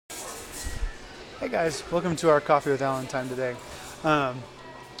Hey guys, welcome to our Coffee with Alan time today. I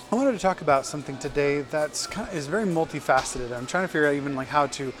wanted to talk about something today that's is very multifaceted. I'm trying to figure out even like how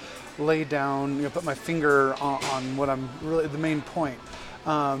to lay down, put my finger on what I'm really the main point.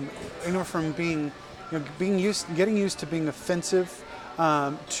 From getting used to being offensive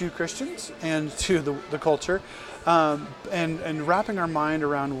to Christians and to the culture, and wrapping our mind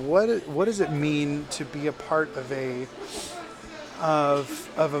around what does it mean to be a part of a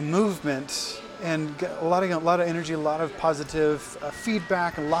movement and get a lot of energy, a lot of positive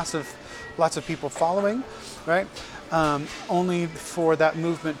feedback, and lots of people following, right? Only for that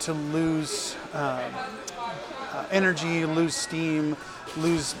movement to lose energy, lose steam,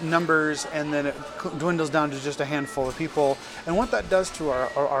 lose numbers, and then it dwindles down to just a handful of people. And what that does to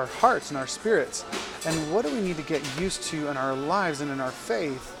our hearts and our spirits, and what do we need to get used to in our lives and in our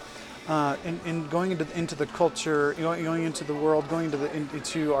faith, in going into the culture, going into the world, going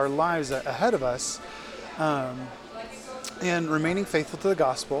into our lives ahead of us, and remaining faithful to the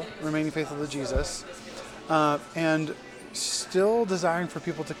gospel, remaining faithful to Jesus, and still desiring for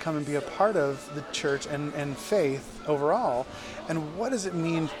people to come and be a part of the church and faith overall. And what does it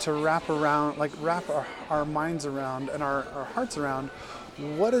mean to wrap our minds around and our hearts around?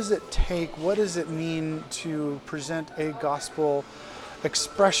 What does it take? What does it mean to present a gospel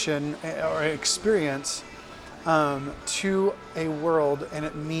expression or experience to a world, and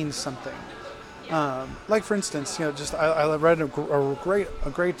it means something? Like for instance, I read a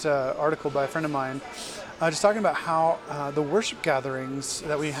great article by a friend of mine, just talking about how the worship gatherings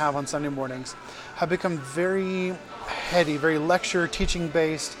that we have on Sunday mornings have become very heady, very lecture, teaching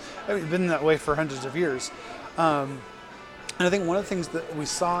based. It's been that way for hundreds of years. And I think one of the things that we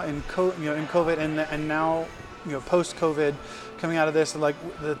saw in COVID and now post COVID, coming out of this, like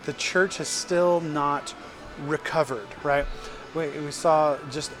the church has still not recovered. Right? We saw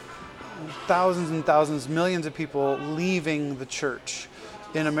just thousands and thousands, millions of people leaving the church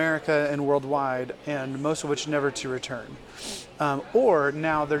in America and worldwide, and most of which never to return. Or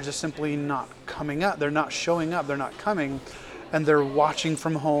now they're just simply not coming up. They're not showing up. They're not coming, and they're watching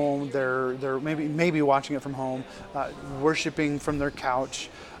from home. They're maybe watching it from home, worshiping from their couch,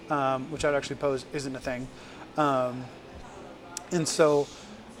 which I'd actually pose isn't a thing. And so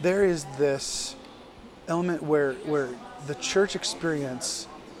there is this element where the church experience,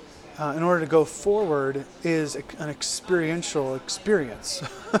 in order to go forward, is an experiential experience,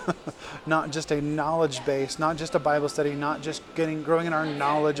 not just a knowledge base, not just a Bible study, not just growing in our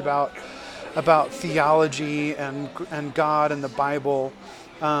knowledge about theology and God and the Bible,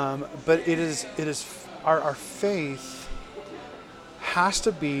 but it is our faith has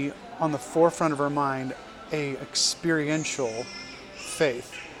to be on the forefront of our mind, a experiential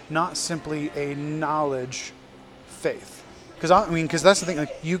faith, not simply a knowledge faith. Because that's the thing.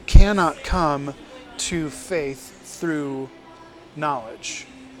 Like, you cannot come to faith through knowledge.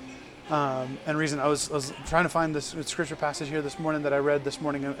 And reason I was trying to find this scripture passage here this morning that I read this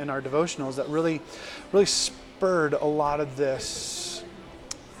morning in our devotionals that really spurred a lot of this.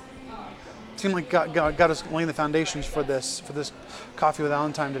 It seemed like God got us laying the foundations for this Coffee with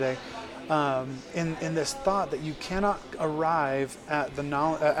Alan time today. In this thought that you cannot arrive at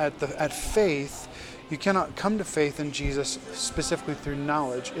at faith. You cannot come to faith in Jesus specifically through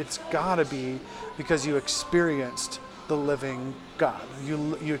knowledge. It's got to be because you experienced the living God.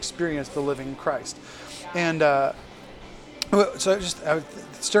 You experienced the living Christ. And so just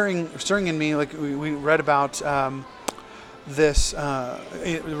stirring in me, like we read about this.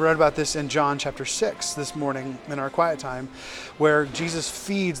 We read about this in John chapter 6 this morning in our quiet time, where Jesus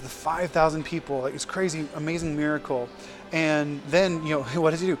feeds the 5,000 people. Like, it's crazy, amazing miracle. And then,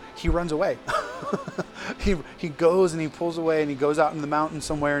 what does he do? He runs away. He goes and he pulls away and he goes out in the mountain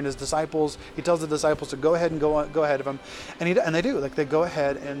somewhere, and he tells the disciples to go ahead and go ahead of him. And they do. Like, they go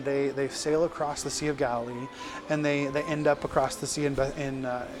ahead and they sail across the Sea of Galilee, and they end up across the sea in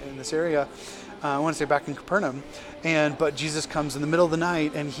this area. I want to say back in Capernaum, but Jesus comes in the middle of the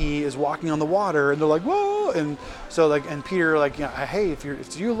night and he is walking on the water, and they're like, whoa, and so and Peter hey, if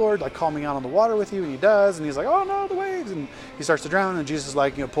it's you, Lord, call me out on the water with you, and he does, and he's like, oh no, the waves, and he starts to drown, and Jesus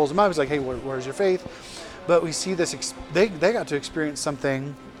pulls him up. He's like, hey, where's your faith? But we see this. They got to experience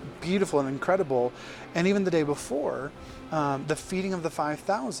something beautiful and incredible, and even the day before, the feeding of the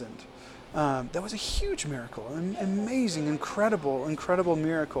 5,000. That was a huge miracle, an amazing, incredible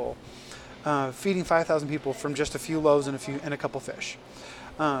miracle. Feeding 5,000 people from just a few loaves and a couple fish.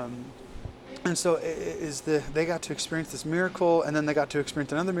 And so they got to experience this miracle, and then they got to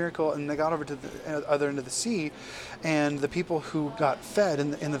experience another miracle, and they got over to the other end of the sea, and the people who got fed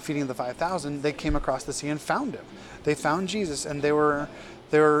in the feeding of the 5,000, they came across the sea and found him. They found Jesus, and they were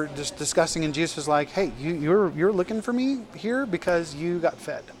They were just discussing, and Jesus was like, hey, you're looking for me here because you got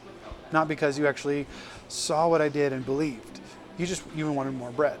fed, not because you actually saw what I did and believed. You wanted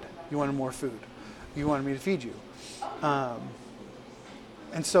more bread. You wanted more food. You wanted me to feed you.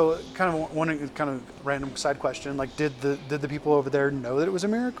 And so kind of random side question, like did the people over there know that it was a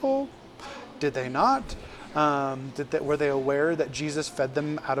miracle? Did they not? Were they aware that Jesus fed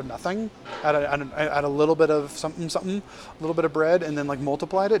them out of nothing, out of a little bit of something, a little bit of bread, and then like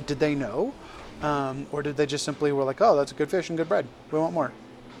multiplied it? Did they know? Or did they just simply were like, oh, that's a good fish and good bread. We want more.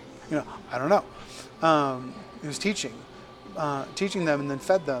 I don't know. He was teaching them and then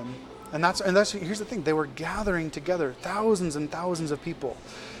fed them. And that's here's the thing, they were gathering together, thousands and thousands of people.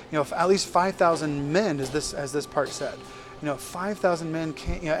 At least 5,000 men, as this part said. 5,000 men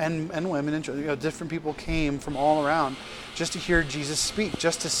came, and women, and different people came from all around just to hear Jesus speak,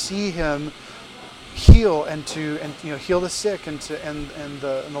 just to see him heal and heal the sick and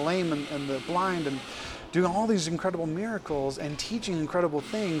the lame and the blind, and doing all these incredible miracles and teaching incredible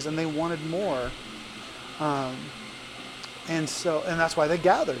things, and they wanted more. And that's why they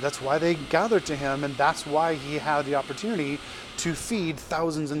gathered. That's why they gathered to him, and that's why he had the opportunity to feed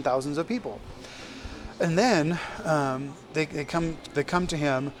thousands and thousands of people. And then they come to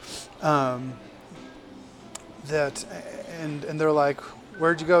him, and they're like,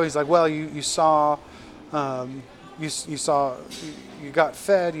 "Where'd you go?" He's like, "Well, you saw, you got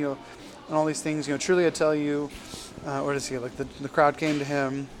fed, and all these things. Truly I tell you," or does he like the crowd came to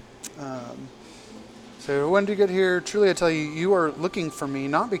him. So when did you get here? Truly I tell you, you are looking for me,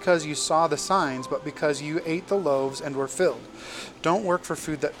 not because you saw the signs, but because you ate the loaves and were filled. Don't work for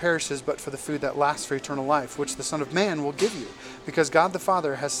food that perishes, but for the food that lasts for eternal life, which the Son of Man will give you, because God the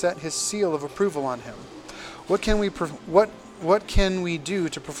Father has set his seal of approval on him. What can we do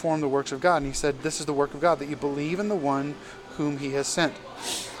to perform the works of God? And he said, this is the work of God, that you believe in the one whom he has sent.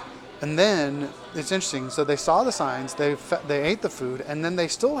 And then it's interesting. So they saw the signs, they ate the food, and then they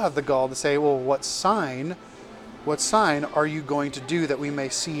still have the gall to say, well, what sign are you going to do that we may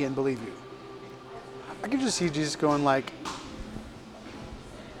see and believe you? I can just see Jesus going like,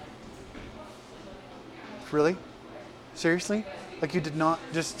 really? Seriously? Like you did not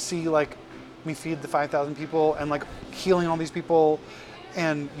just see like me feed the 5,000 people and like healing all these people,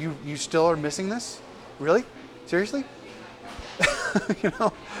 and you still are missing this? Really? Seriously?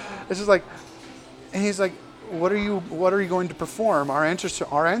 It's just like, and he's like, what are you going to perform? Our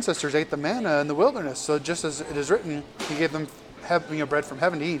ancestors ate the manna in the wilderness. So just as it is written, he gave them bread from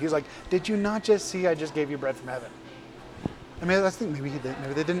heaven to eat. He's like, did you not just see I just gave you bread from heaven? I mean, I think maybe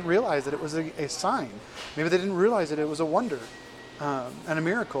they didn't realize that it was a sign. Maybe they didn't realize that it was a wonder and a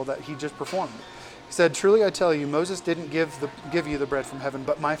miracle that he just performed. He said, truly I tell you, Moses didn't give you the bread from heaven,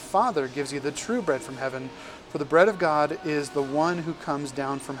 but my Father gives you the true bread from heaven. For the bread of God is the one who comes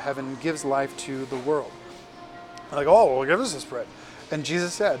down from heaven and gives life to the world. Like, oh, well, give us this bread. And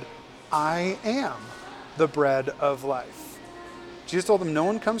Jesus said, I am the bread of life. Jesus told them, no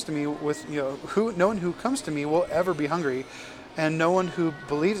one comes to me no one who comes to me will ever be hungry, and no one who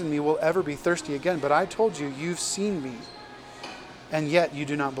believes in me will ever be thirsty again. But I told you, you've seen me, and yet you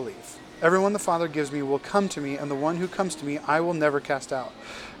do not believe. Everyone the Father gives me will come to me, and the one who comes to me I will never cast out.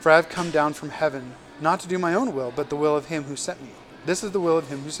 For I have come down from heaven, not to do my own will, but the will of him who sent me. This is the will of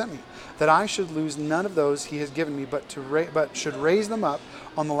him who sent me, that I should lose none of those he has given me, but should raise them up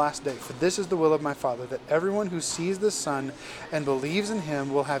on the last day. For this is the will of my Father, that everyone who sees the Son and believes in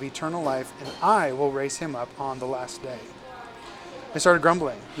him will have eternal life, and I will raise him up on the last day. They started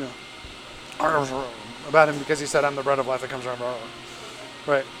grumbling, about him because he said, I'm the bread of life that comes from God.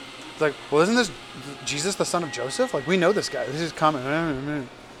 Right. It's like, well, isn't this Jesus, the son of Joseph? Like, we know this guy. This is common.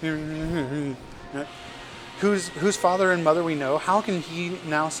 Whose father and mother we know. How can he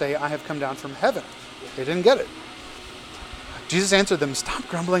now say, I have come down from heaven? They didn't get it. Jesus answered them, stop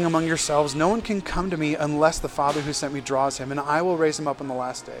grumbling among yourselves. No one can come to me unless the Father who sent me draws him, and I will raise him up on the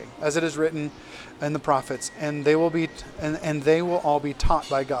last day. As it is written in the prophets, and they will all be taught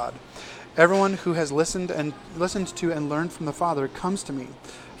by God. Everyone who has listened to and learned from the Father comes to me.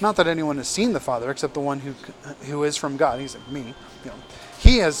 Not that anyone has seen the Father except the one who is from God. He's like me.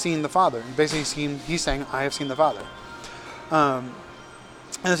 He has seen the Father. Basically, he's saying, I have seen the Father.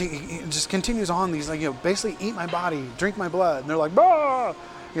 And he just continues on these, basically eat my body, drink my blood. And they're like, bah!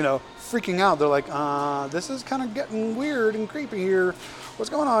 Freaking out. They're like, this is kind of getting weird and creepy here. What's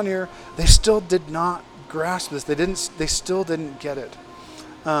going on here? They still did not grasp this. They still didn't get it.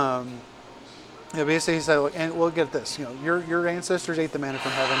 Basically he said, and we'll get this, your ancestors ate the manna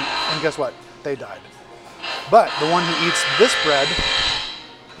from heaven, and guess what? They died. But the one who eats this bread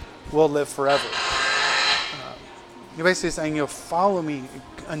will live forever. You're basically saying, follow me,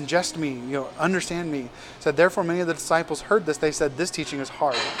 ingest me, understand me. He said, therefore many of the disciples heard this. They said, this teaching is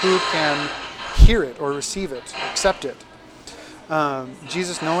hard. Who can hear it or receive it, accept it?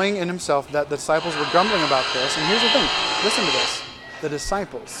 Jesus, knowing in himself that the disciples were grumbling about this, and here's the thing, listen to this, the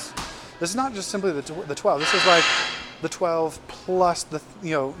disciples. This is not just simply the 12. This is like the 12 plus the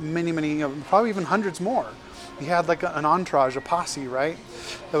many, probably even hundreds more. He had like an entourage, a posse, right,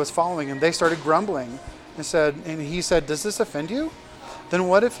 that was following him. They started grumbling and he said, does this offend you? Then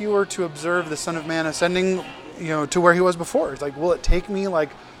what if you were to observe the Son of Man ascending, to where he was before? It's like, will it take me like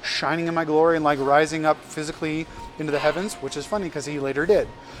shining in my glory and like rising up physically into the heavens? Which is funny because he later did.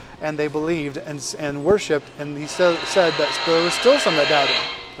 And they believed and worshipped, and he said that there was still some that doubted,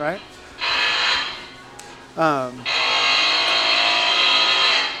 right?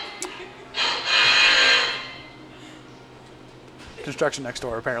 Construction next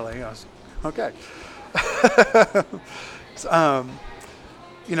door, apparently. Okay.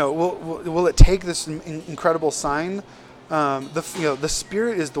 Will it take this incredible sign? The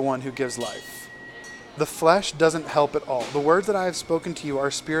Spirit is the one who gives life. The flesh doesn't help at all. The words that I have spoken to you are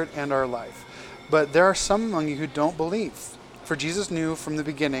spirit and are life. But there are some among you who don't believe. For Jesus knew from the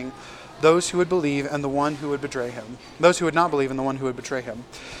beginning those who would believe and the one who would betray him. Those who would not believe and the one who would betray him.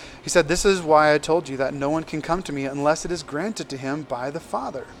 He said, this is why I told you that no one can come to me unless it is granted to him by the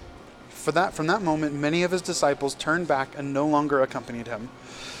Father. From that moment, many of his disciples turned back and no longer accompanied him.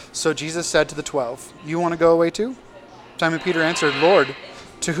 So Jesus said to the 12, you want to go away too? Simon Peter answered, Lord,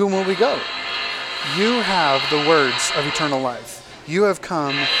 to whom will we go? You have the words of eternal life. We have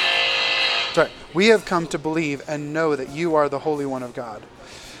come to believe and know that you are the Holy One of God.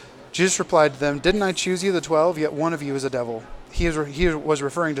 Jesus replied to them, didn't I choose you, the 12? Yet one of you is a devil. He was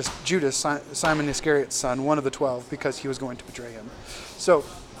referring to Judas, Simon Iscariot's son, one of the 12, because he was going to betray him. So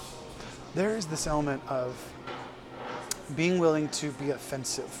there is this element of being willing to be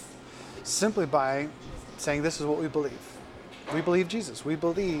offensive simply by saying this is what we believe. We believe Jesus. We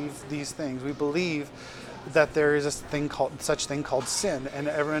believe these things. We believe that there is such thing called sin, and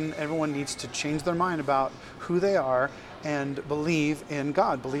everyone needs to change their mind about who they are and believe in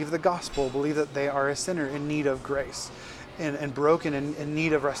God, believe the gospel, believe that they are a sinner in need of grace and broken in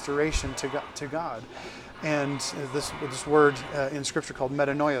need of restoration to God. And this word in Scripture called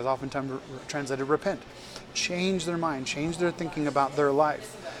metanoia is oftentimes translated repent. Change their mind, change their thinking about their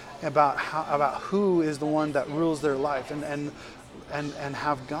life, about who is the one that rules their life, and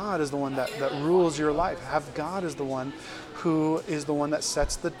have God as the one that rules your life. Have God as the one who is the one that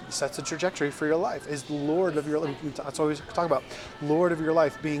sets the trajectory for your life, is the Lord of your life. That's what we talk about. Lord of your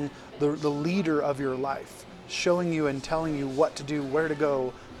life, being the leader of your life, showing you and telling you what to do, where to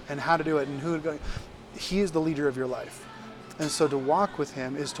go, and how to do it, and who to go. He is the leader of your life. And so to walk with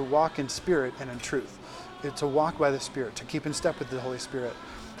him is to walk in spirit and in truth. It's to walk by the Spirit, to keep in step with the Holy Spirit.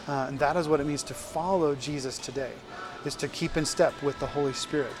 And that is what it means to follow Jesus today, is to keep in step with the Holy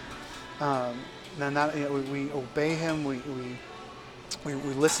Spirit. And that we obey him, we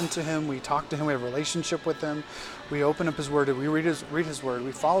listen to him, we talk to him, we have a relationship with him, we open up his word, we read his word,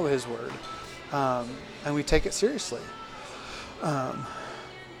 we follow his word, and we take it seriously.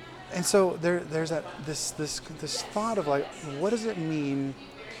 And so there's this thought of like, what does it mean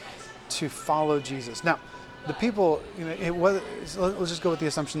to follow Jesus? Now, the people, let's just go with the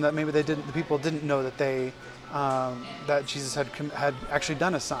assumption that maybe the people didn't know that that Jesus had actually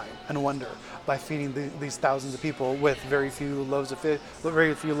done a sign and wonder by feeding these thousands of people with very few loaves of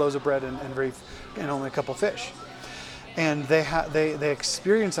bread and only a couple fish. And they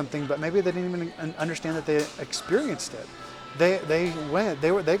experienced something, but maybe they didn't even understand that they experienced it. They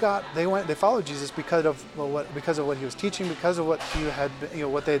followed Jesus because of what he was teaching, because of what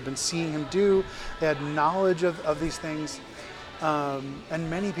what they had been seeing him do. They had knowledge of these things, and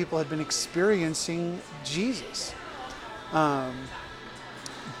many people had been experiencing Jesus,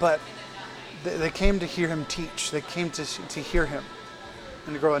 but they came to hear him teach. They came to hear him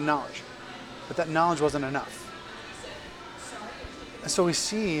and to grow in knowledge, but that knowledge wasn't enough. And so we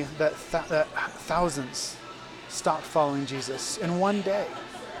see that thousands stopped following Jesus in one day.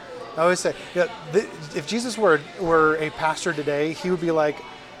 I always say, if Jesus were a pastor today, he would be like,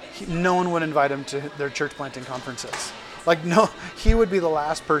 no one would invite him to their church planting conferences. Like, no, he would be the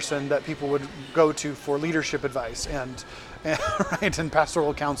last person that people would go to for leadership advice and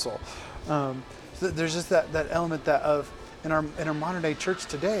pastoral counsel. So there's just that element in our modern day church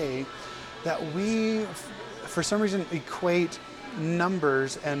today, that we, for some reason, equate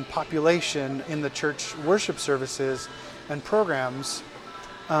numbers and population in the church worship services and programs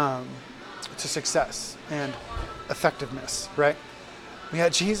to success and effectiveness, right? Yeah,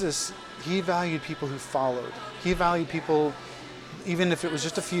 Jesus He valued people who followed. He valued people, even if it was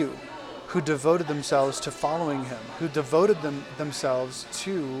just a few, who devoted themselves to following him, who devoted themselves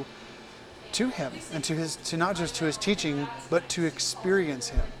to him and to not just to his teaching, but to experience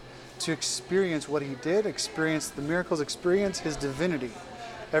him, to experience what he did, experience the miracles, experience his divinity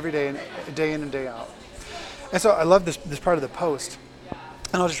every day, and day in and day out. And so I love this part of the post,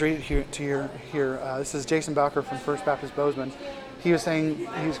 and I'll just read it here. This is Jason Bowker from First Baptist Bozeman. He was saying,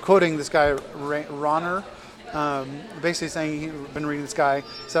 he's quoting this guy Ronner, basically saying, he'd been reading this guy,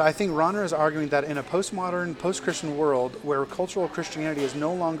 so I think Ronner is arguing that in a postmodern, post-Christian world where cultural Christianity is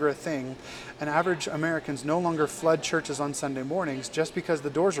no longer a thing, and average Americans no longer flood churches on Sunday mornings just because the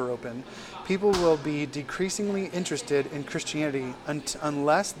doors are open, people will be decreasingly interested in Christianity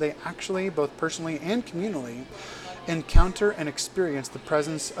unless they actually, both personally and communally, encounter and experience the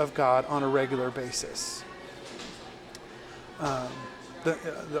presence of God on a regular basis.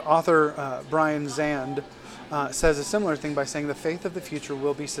 The author Brian Zand says a similar thing by saying the faith of the future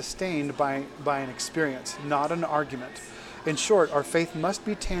will be sustained by an experience, not an argument. In short, our faith must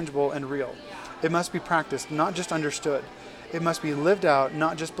be tangible and real. It must be practiced, not just understood. It must be lived out,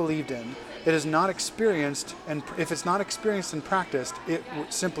 not just believed in. It is not experienced, and if it's not experienced and practiced, it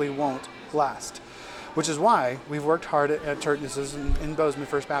simply won't last. Which is why we've worked hard at churches in Bozeman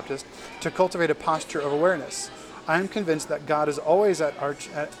First Baptist to cultivate a posture of awareness. I am convinced that God is always at our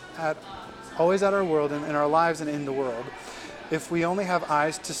world and in our lives and in the world. If we only have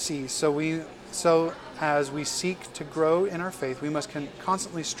eyes to see, so as we seek to grow in our faith, we must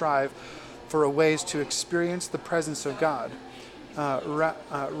constantly strive for ways to experience the presence of God,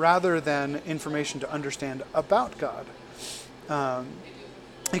 rather than information to understand about God.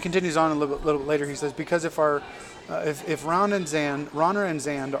 He continues on a little bit later. He says, because if Ronner and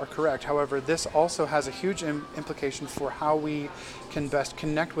Zand are correct, however, this also has a huge implication for how we can best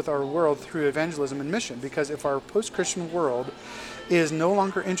connect with our world through evangelism and mission. Because if our post-Christian world is no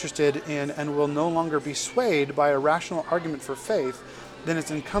longer interested in and will no longer be swayed by a rational argument for faith, then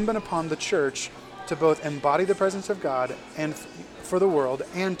it's incumbent upon the church to both embody the presence of God and for the world,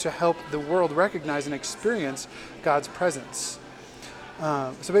 and to help the world recognize and experience God's presence.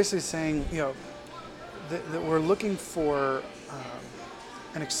 So basically saying, that we're looking for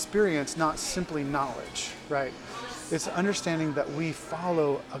an experience, not simply knowledge, right? It's understanding that we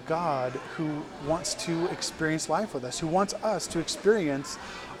follow a God who wants to experience life with us, who wants us to experience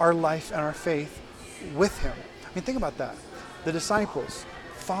our life and our faith with him. I mean, think about that. The disciples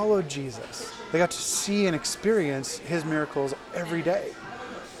followed Jesus. They got to see and experience his miracles every day.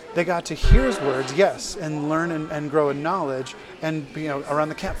 They got to hear his words, yes, and learn and grow in knowledge, and be around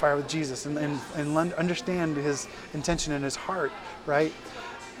the campfire with Jesus and understand his intention in his heart, right?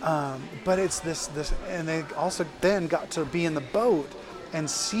 But it's this, and they also then got to be in the boat and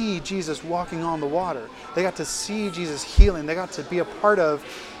see Jesus walking on the water. They got to see Jesus healing. They got to be a part of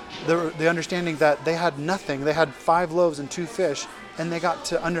the understanding that they had nothing. They had 5 loaves and 2 fish, and they got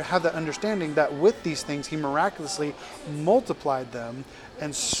to have that understanding that with these things, he miraculously multiplied them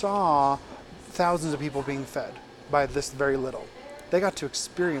and saw thousands of people being fed by this very little. They got to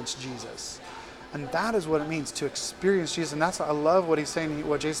experience Jesus. And that is what it means to experience Jesus. And I love what he's saying,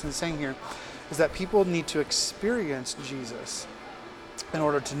 what Jason's saying here, is that people need to experience Jesus in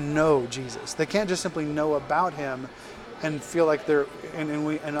order to know Jesus. They can't just simply know about him and feel like they're,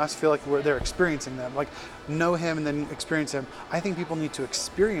 and us feel like they're experiencing them. Like, know him and then experience him. I think people need to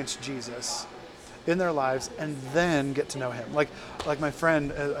experience Jesus in their lives and then get to know him. Like my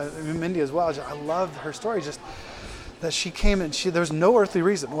friend Mindy as well. I love her story. Just that she came and there was no earthly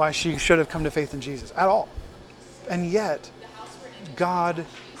reason why she should have come to faith in Jesus at all, and yet God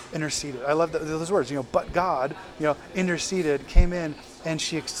interceded. I love those words. But God, interceded, came in, and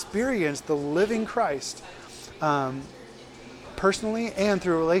she experienced the living Christ, personally and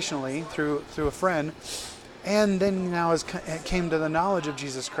relationally through a friend. And then now came to the knowledge of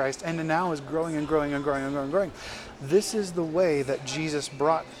Jesus Christ, and now is growing and growing and growing and growing and growing. This is the way that Jesus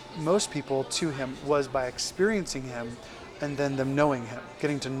brought most people to him, was by experiencing him and then them knowing him,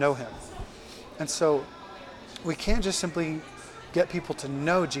 getting to know him. And so we can't just simply get people to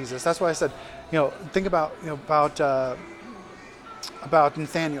know Jesus. That's why I said, think about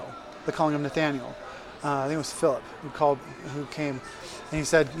Nathaniel, the calling of Nathaniel. I think it was Philip who came, and he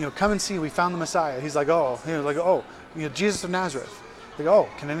said, come and see, we found the Messiah. He's like, Jesus of Nazareth. Like, oh,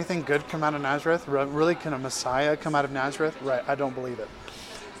 can anything good come out of Nazareth? Really, can a Messiah come out of Nazareth? Right, I don't believe it.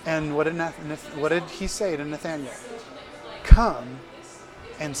 And what did he say to Nathaniel? Come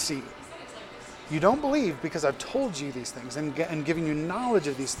and see. You don't believe because I've told you these things and giving you knowledge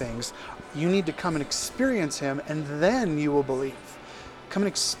of these things. You need to come and experience him, and then you will believe. Come and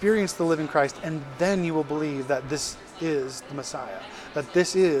experience the living Christ, and then you will believe that this is the Messiah, that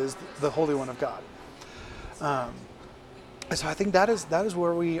this is the Holy One of God. So I think that is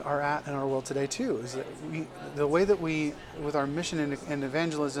where we are at in our world today too. Is that the way that we, with our mission and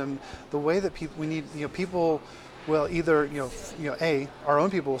evangelism, the way that we need, people will either our own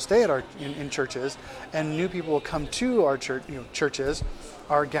people will stay at in churches, and new people will come to our church, churches,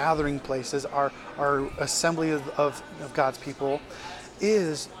 our gathering places, our assembly of God's people,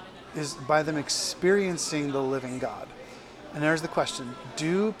 is by them experiencing the living God. And there's the question: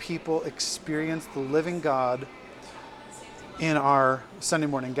 do people experience the living God in our Sunday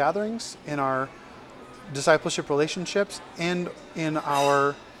morning gatherings, in our discipleship relationships, and in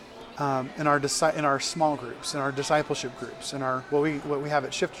our small groups, in our discipleship groups, in our what we have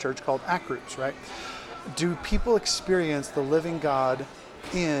at Shift Church called ACT groups, right? Do people experience the living God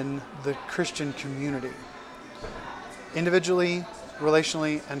in the Christian community, individually,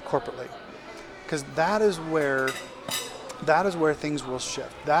 relationally, and corporately? Because that is where things will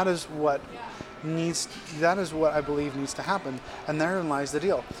shift. That is what I believe needs to happen. And therein lies the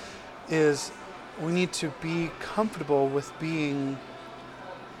deal, is we need to be comfortable with being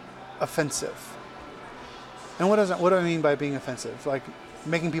offensive. And what do I mean by being offensive? Like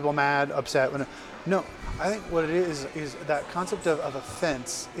making people mad, upset? No, I think what it is that concept of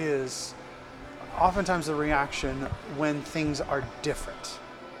offense is oftentimes the reaction when things are different,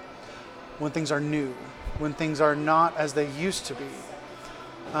 when things are new, when things are not as they used to be.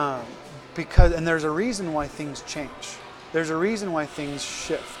 And there's a reason why things change. There's a reason why things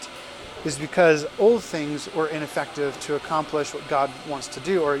shift. Is because old things were ineffective to accomplish what God wants to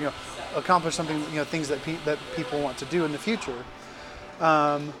do, or accomplish something, things that people want to do in the future,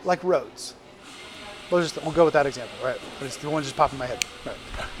 like roads. We'll go with that example, right? It's the one just popped in my head.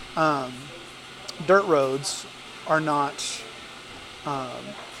 Right. Dirt roads are not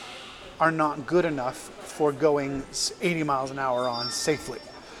good enough for going 80 miles an hour on safely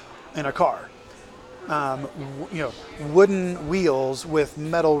in a car. Wooden wheels with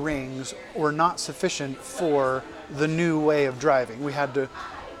metal rings were not sufficient for the new way of driving. We had to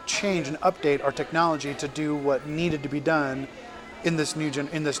change and update our technology to do what needed to be done in this new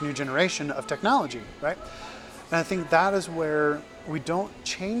generation of technology, right? And I think that is where we don't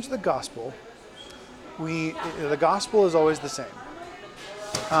change the gospel. The gospel is always the same.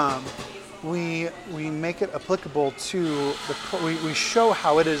 We make it applicable to we show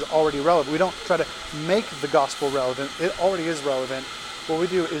how it is already relevant. We don't try to make the gospel relevant. It already is relevant. What we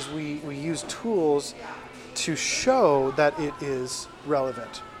do is we use tools to show that it is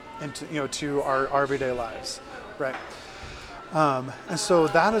relevant and to our everyday lives, right? And so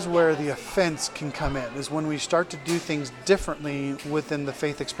that is where the offense can come in, is when we start to do things differently within the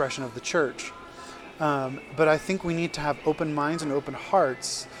faith expression of the church. But I think we need to have open minds and open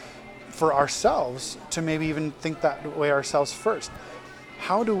hearts for ourselves to maybe even think that way ourselves first.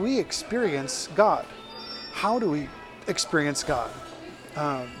 How do we experience God? How do we experience God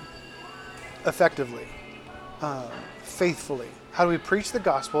effectively, faithfully? How do we preach the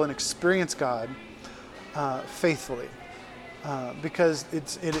gospel and experience God faithfully? Because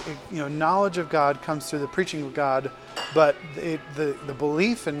knowledge of God comes through the preaching of God, but the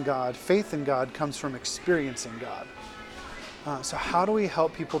belief in God, faith in God, comes from experiencing God. So how do we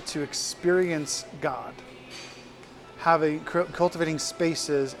help people to experience God? Cultivating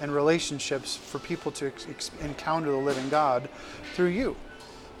spaces and relationships for people to encounter the living God through you,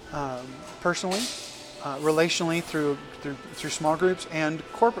 personally, relationally through small groups, and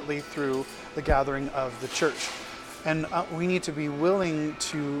corporately through the gathering of the church. And we need to be willing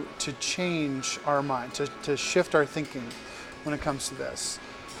to change our mind, to shift our thinking when it comes to this.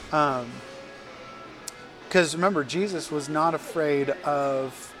 Because remember, Jesus was not afraid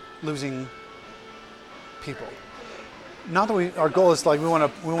of losing people. Not that our goal is like we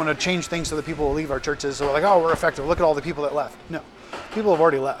want to change things so that people will leave our churches. So we're like, oh, we're effective. Look at all the people that left. No, people have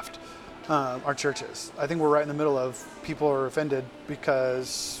already left our churches. I think we're right in the middle of people are offended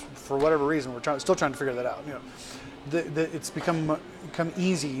because for whatever reason we're still trying to figure that out. It's become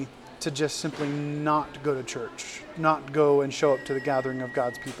easy to just simply not go to church, not go and show up to the gathering of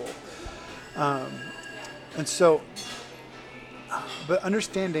God's people. And so, but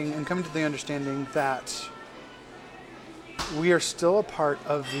understanding and coming to the understanding that we are still a part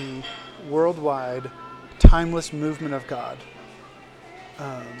of the worldwide, timeless movement of God.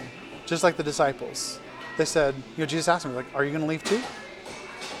 Just like the disciples. They said, Jesus asked them, are you going to leave too?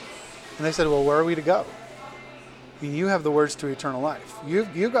 And they said, well, where are we to go? I mean, you have the words to eternal life.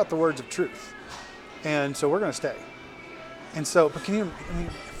 You've got the words of truth. And so we're going to stay. And so, but can you,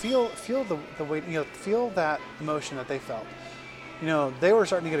 feel the weight, feel that emotion that they felt. they were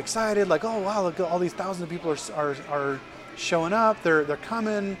starting to get excited, like, oh wow, look, all these thousands of people are showing up, they're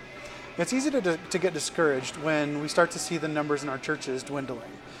coming. It's easy to get discouraged when we start to see the numbers in our churches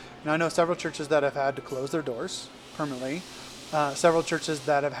dwindling. Now, I know several churches that have had to close their doors permanently. Several churches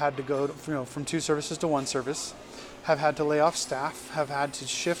that have had to go from 2 services to 1 service, have had to lay off staff, have had to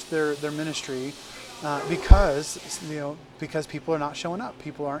shift their ministry because people are not showing up.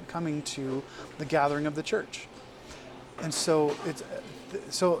 People aren't coming to the gathering of the church. And so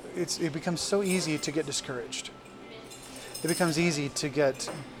it becomes so easy to get discouraged. It becomes easy to get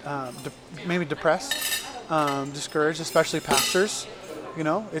maybe depressed, discouraged, especially pastors.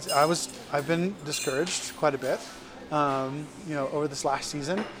 I've been discouraged quite a bit, over this last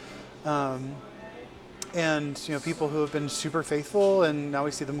season, and people who have been super faithful, and now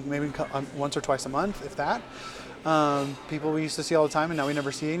we see them maybe once or twice a month, if that. People we used to see all the time, and now we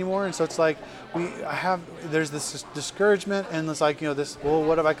never see anymore. And so it's like there's this discouragement, and it's like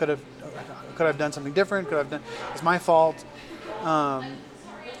what if could have done something different? It's my fault.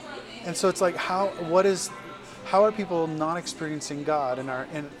 And so it's like how are people not experiencing God in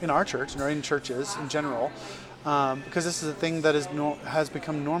our church and in churches in general? Because this is a thing that has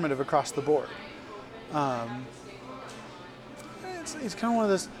become normative across the board. It's kind of one of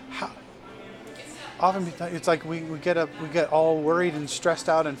those. Often it's like we get all worried and stressed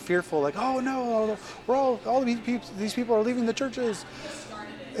out and fearful, like, oh no, all these people are leaving the churches.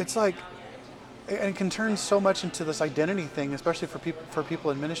 It's like, and it can turn so much into this identity thing, especially for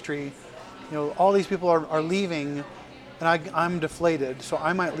people in ministry. All these people are leaving, and I'm deflated, so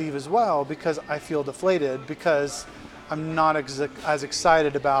I might leave as well because I feel deflated because I'm not as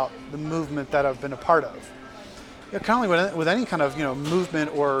excited about the movement that I've been a part of. Kind of like with any kind of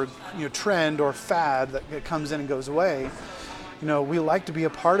movement or trend or fad that comes in and goes away, we like to be a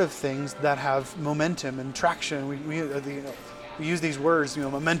part of things that have momentum and traction. We use these words,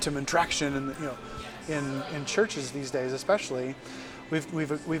 momentum and traction, and in churches these days especially.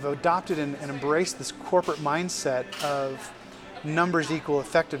 We've adopted and embraced this corporate mindset of numbers equal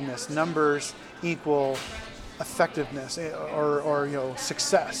effectiveness, numbers equal effectiveness, or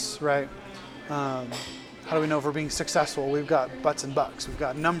success, right? How do we know if we're being successful? We've got butts and bucks. We've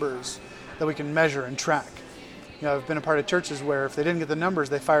got numbers that we can measure and track. I've been a part of churches where if they didn't get the numbers,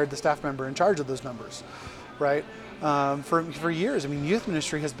 they fired the staff member in charge of those numbers, right? For years, youth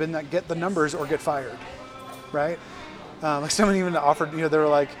ministry has been that get the numbers or get fired, right? Like someone even offered, they were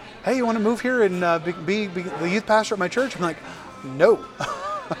like, hey, you want to move here and be the youth pastor at my church? I'm like, no,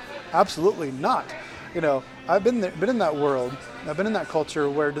 absolutely not. I've been in that world. I've been in that culture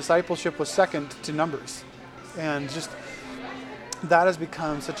where discipleship was second to numbers. And just that has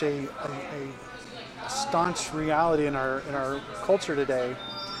become such a staunch reality in our culture today,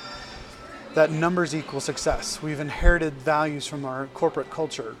 that numbers equal success. We've inherited values from our corporate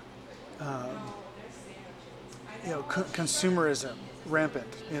culture. Consumerism rampant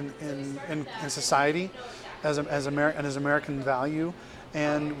in society as American value,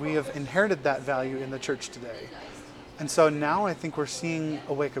 and we have inherited that value in the church today. And so now I think we're seeing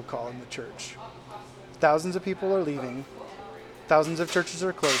a wake-up call in the church. Thousands of people are leaving. Thousands of churches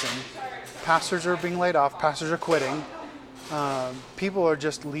are closing. Pastors are being laid off. Pastors are quitting. People are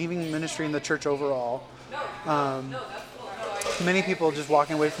just leaving ministry in the church overall. Many people just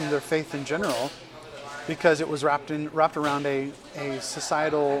walking away from their faith in general because it was wrapped around a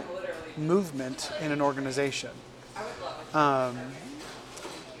societal movement in an organization. And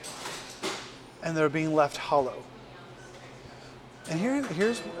they're being left hollow. And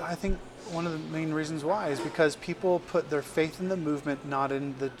here's, I think, one of the main reasons why is because people put their faith in the movement, not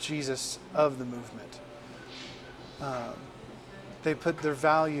in the Jesus of the movement. They put their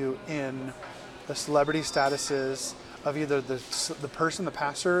value in the celebrity statuses of either the person, the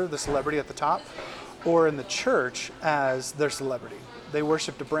pastor, the celebrity at the top, or in the church as their celebrity. They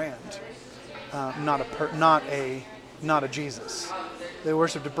worshipped a brand, not a Jesus. They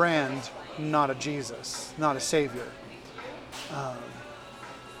worshipped a brand, not a Jesus, not a Savior.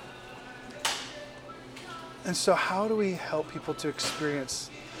 And so how do we help people to experience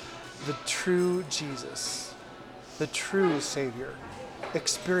the true Jesus, the true Savior,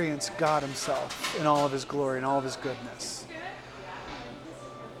 experience God Himself in all of His glory and all of His goodness?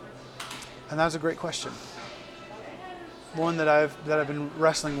 And that's a great question. One that I've been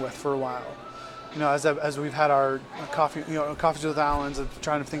wrestling with for a while. As we've had our coffees with Allens and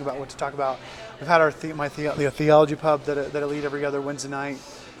trying to think about what to talk about. We've had our theology pub that I lead every other Wednesday night,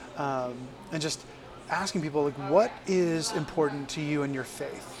 and just asking people, like, what is important to you in your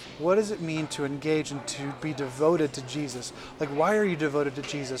faith? What does it mean to engage and to be devoted to Jesus? Like, why are you devoted to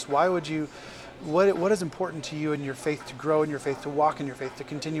Jesus? Why would you what is important to you in your faith, to grow in your faith, to walk in your faith, to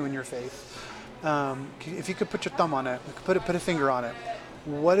continue in your faith. If you could put your thumb on it, put a finger on it,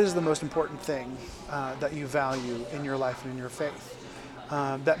 what is the most important thing that you value in your life and in your faith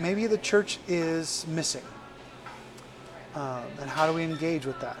that maybe the church is missing? And how do we engage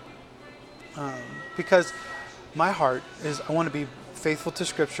with that? Because my heart is I want to be faithful to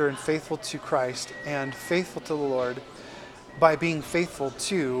Scripture and faithful to Christ and faithful to the Lord by being faithful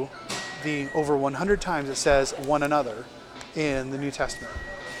to the over 100 times it says one another in the New Testament.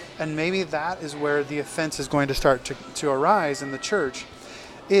 And maybe that is where the offense is going to start to arise in the church,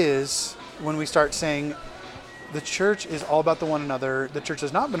 is when we start saying the church is all about the one another. The church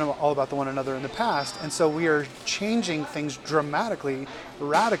has not been all about the one another in the past. And so we are changing things dramatically,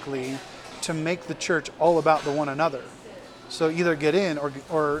 radically, to make the church all about the one another. So either get in or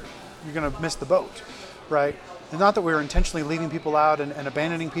you're going to miss the boat, right? It's not that we're intentionally leaving people out and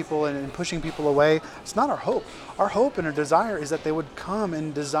abandoning people and pushing people away. It's not our hope. Our hope and our desire is that they would come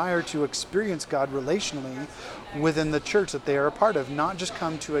and desire to experience God relationally within the church that they are a part of, not just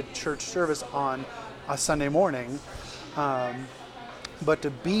come to a church service on a Sunday morning, but to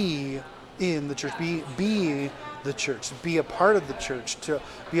be in the church, be the church, be a part of the church, to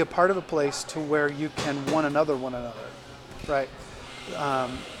be a part of a place to where you can one another, right?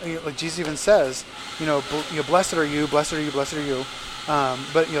 Like Jesus even says, blessed are you, blessed are you, blessed are you.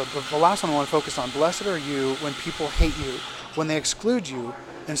 But the last one I want to focus on, blessed are you when people hate you, when they exclude you,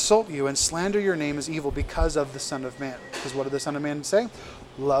 insult you, and slander your name as evil because of the Son of Man. Because what did the Son of Man say?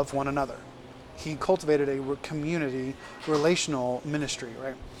 Love one another. He cultivated a community, relational ministry,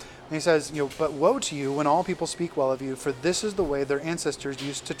 right? And he says, but woe to you when all people speak well of you, for this is the way their ancestors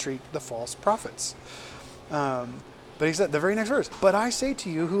used to treat the false prophets. But he said, the very next verse, but I say to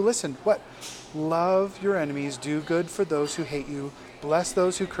you who listen, what? Love your enemies, do good for those who hate you, bless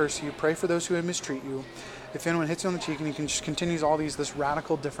those who curse you, pray for those who mistreat you. If anyone hits you on the cheek, and he continues this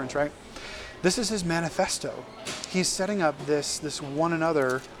radical difference, right? This is his manifesto. He's setting up this one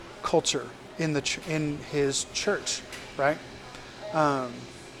another culture in his church, right?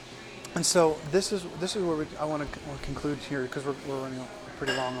 And so this is where I want to conclude here, because we're running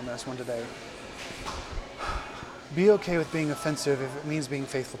pretty long on this one today. Be okay with being offensive if it means being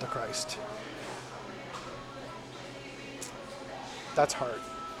faithful to Christ. That's hard.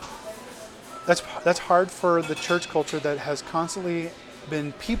 That's hard for the church culture that has constantly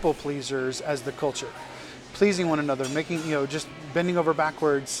been people pleasers as the culture, pleasing one another, making just bending over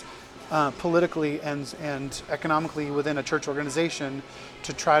backwards politically and economically within a church organization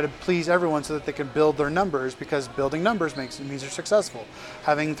to try to please everyone so that they can build their numbers, because building numbers means you're successful.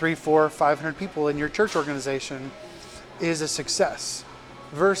 Having 300, 400, 500 people in your church organization is a success.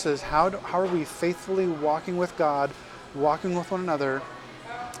 Versus how are we faithfully walking with God, walking with one another,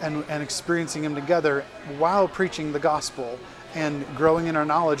 and experiencing Him together while preaching the gospel and growing in our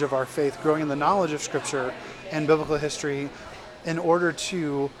knowledge of our faith, growing in the knowledge of Scripture and biblical history, in order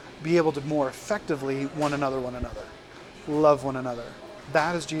to be able to more effectively love one another.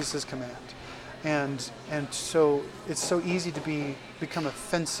 That is Jesus' command. And so it's so easy to become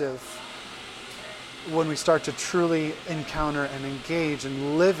offensive when we start to truly encounter and engage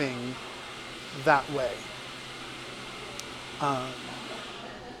in living that way.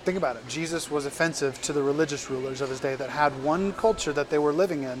 Think about it. Jesus was offensive to the religious rulers of his day that had one culture that they were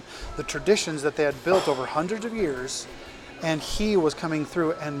living in, the traditions that they had built over hundreds of years, and he was coming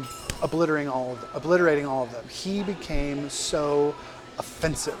through and obliterating all of them. He became so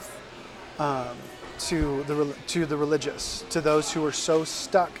offensive to the religious, to those who were so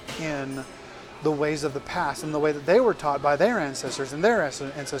stuck in the ways of the past and the way that they were taught by their ancestors and their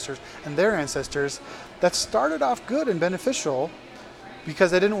ancestors and their ancestors, that started off good and beneficial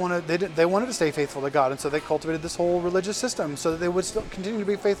because they wanted to stay faithful to God, and so they cultivated this whole religious system so that they would still continue to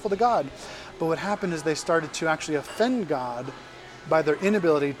be faithful to God. But what happened is they started to actually offend God by their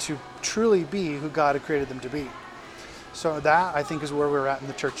inability to truly be who God had created them to be. So that, I think, is where we're at in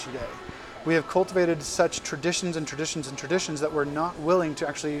the church today. We have cultivated such traditions that we're not willing to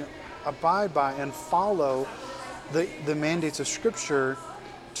actually abide by and follow the mandates of Scripture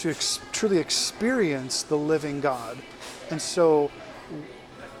to truly experience the living God. And so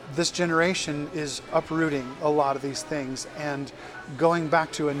this generation is uprooting a lot of these things and going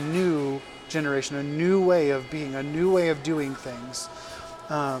back to a new generation, a new way of being, a new way of doing things,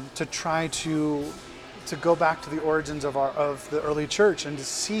 to try to go back to the origins of the early church and to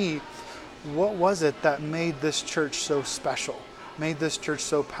see what was it that made this church so special, made this church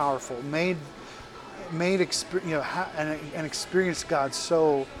so powerful, and experienced God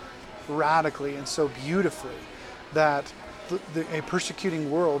so radically and so beautifully that a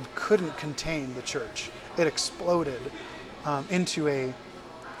persecuting world couldn't contain the church. It exploded into a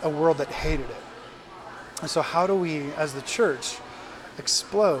world that hated it. And so how do we, as the church,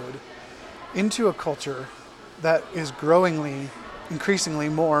 explode into a culture that is increasingly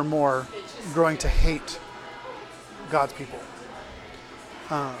more and more growing to hate God's people?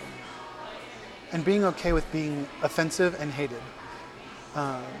 And being okay with being offensive and hated.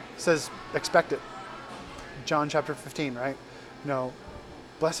 Says, expect it. John chapter 15, right?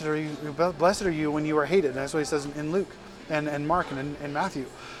 Blessed are you when you are hated. And that's what he says in Luke and Mark and Matthew.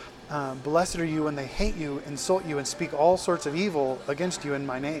 Blessed are you when they hate you, insult you, and speak all sorts of evil against you in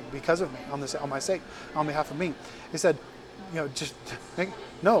my name, because of me, on my sake, on behalf of me. He said, you're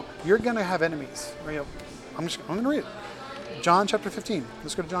going to have enemies. I'm going to read it. John chapter 15.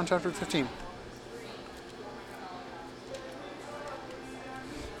 Let's go to John chapter 15.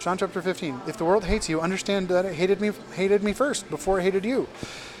 John chapter 15. If the world hates you, understand that it hated me first, before it hated you.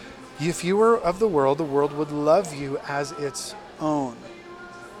 If you were of the world would love you as its own.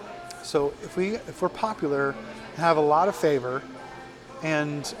 So if we're popular and have a lot of favor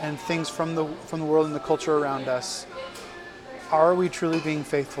and things from the world and the culture around us, are we truly being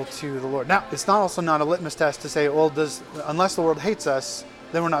faithful to the Lord? Now, it's also not a litmus test to say, well, unless the world hates us,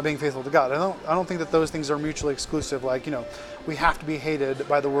 then we're not being faithful to God. I don't think that those things are mutually exclusive. We have to be hated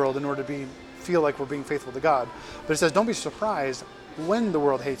by the world in order to feel like we're being faithful to God. But it says, don't be surprised when the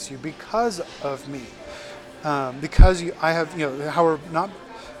world hates you because of me, because you are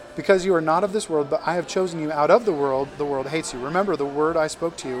not of this world, but I have chosen you out of the world hates you. Remember the word I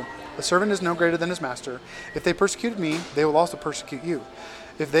spoke to you. A servant is no greater than his master. If they persecuted me, they will also persecute you.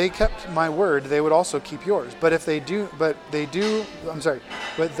 If they kept my word, they would also keep yours. But they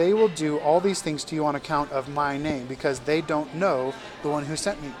will do all these things to you on account of my name, because they don't know the one who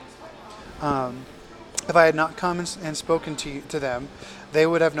sent me. If I had not come and spoken to them, they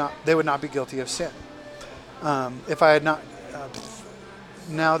would not be guilty of sin. If I had not,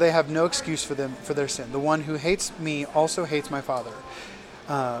 now they have no excuse for their sin. The one who hates me also hates my Father.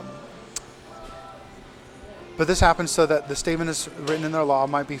 But this happens so that the statement is written in their law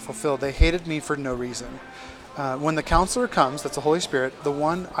might be fulfilled. They hated me for no reason. When the Counselor comes, that's the Holy Spirit, the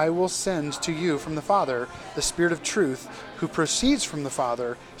one I will send to you from the Father, the Spirit of truth, who proceeds from the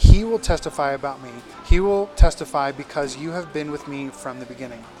Father, he will testify about me. He will testify because you have been with me from the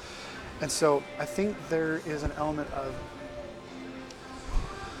beginning. And so I think there is an element of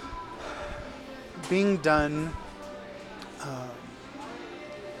being done,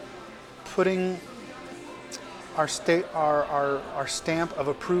 putting our stamp of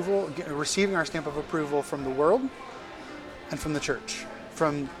approval, receiving our stamp of approval from the world and from the church,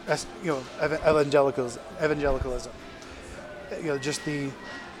 from evangelicalism, just the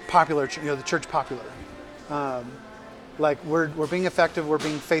popular, the church popular. We're being effective, we're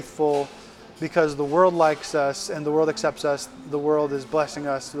being faithful because the world likes us and the world accepts us, the world is blessing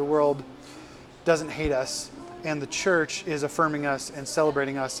us, the world doesn't hate us, and the church is affirming us and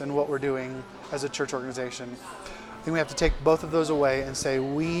celebrating us and what we're doing as a church organization. I think we have to take both of those away and say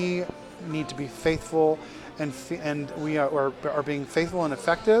we need to be faithful and we are being faithful and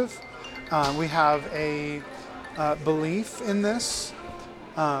effective. We have a belief in this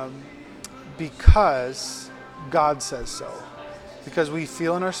because God says so. Because we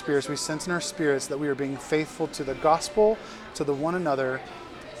feel in our spirits, we sense in our spirits that we are being faithful to the gospel, to the one another,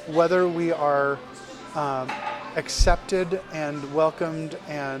 whether we are accepted and welcomed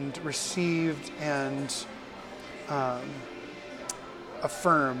and received and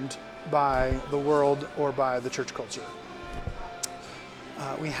affirmed by the world or by the church culture.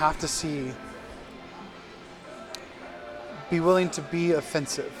 We have to be willing to be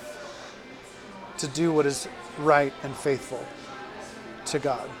offensive, to do what is right and faithful to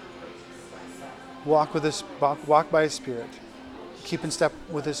God. Walk by His Spirit, keep in step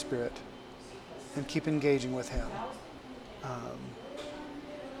with His Spirit, and keep engaging with Him.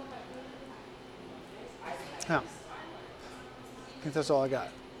 Now, I think that's all I got,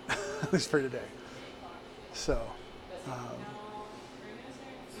 at least for today. So,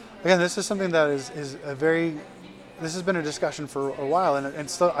 again, this is something that is this has been a discussion for a while, and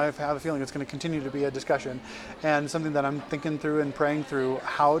still I have a feeling it's going to continue to be a discussion, and something that I'm thinking through and praying through.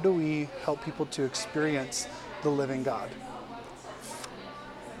 How do we help people to experience the living God?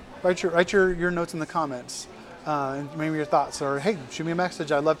 Write your notes in the comments, and maybe your thoughts, or hey, shoot me a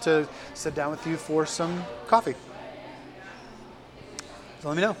message. I'd love to sit down with you for some coffee. So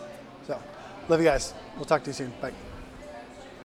let me know. So, love you guys. We'll talk to you soon. Bye.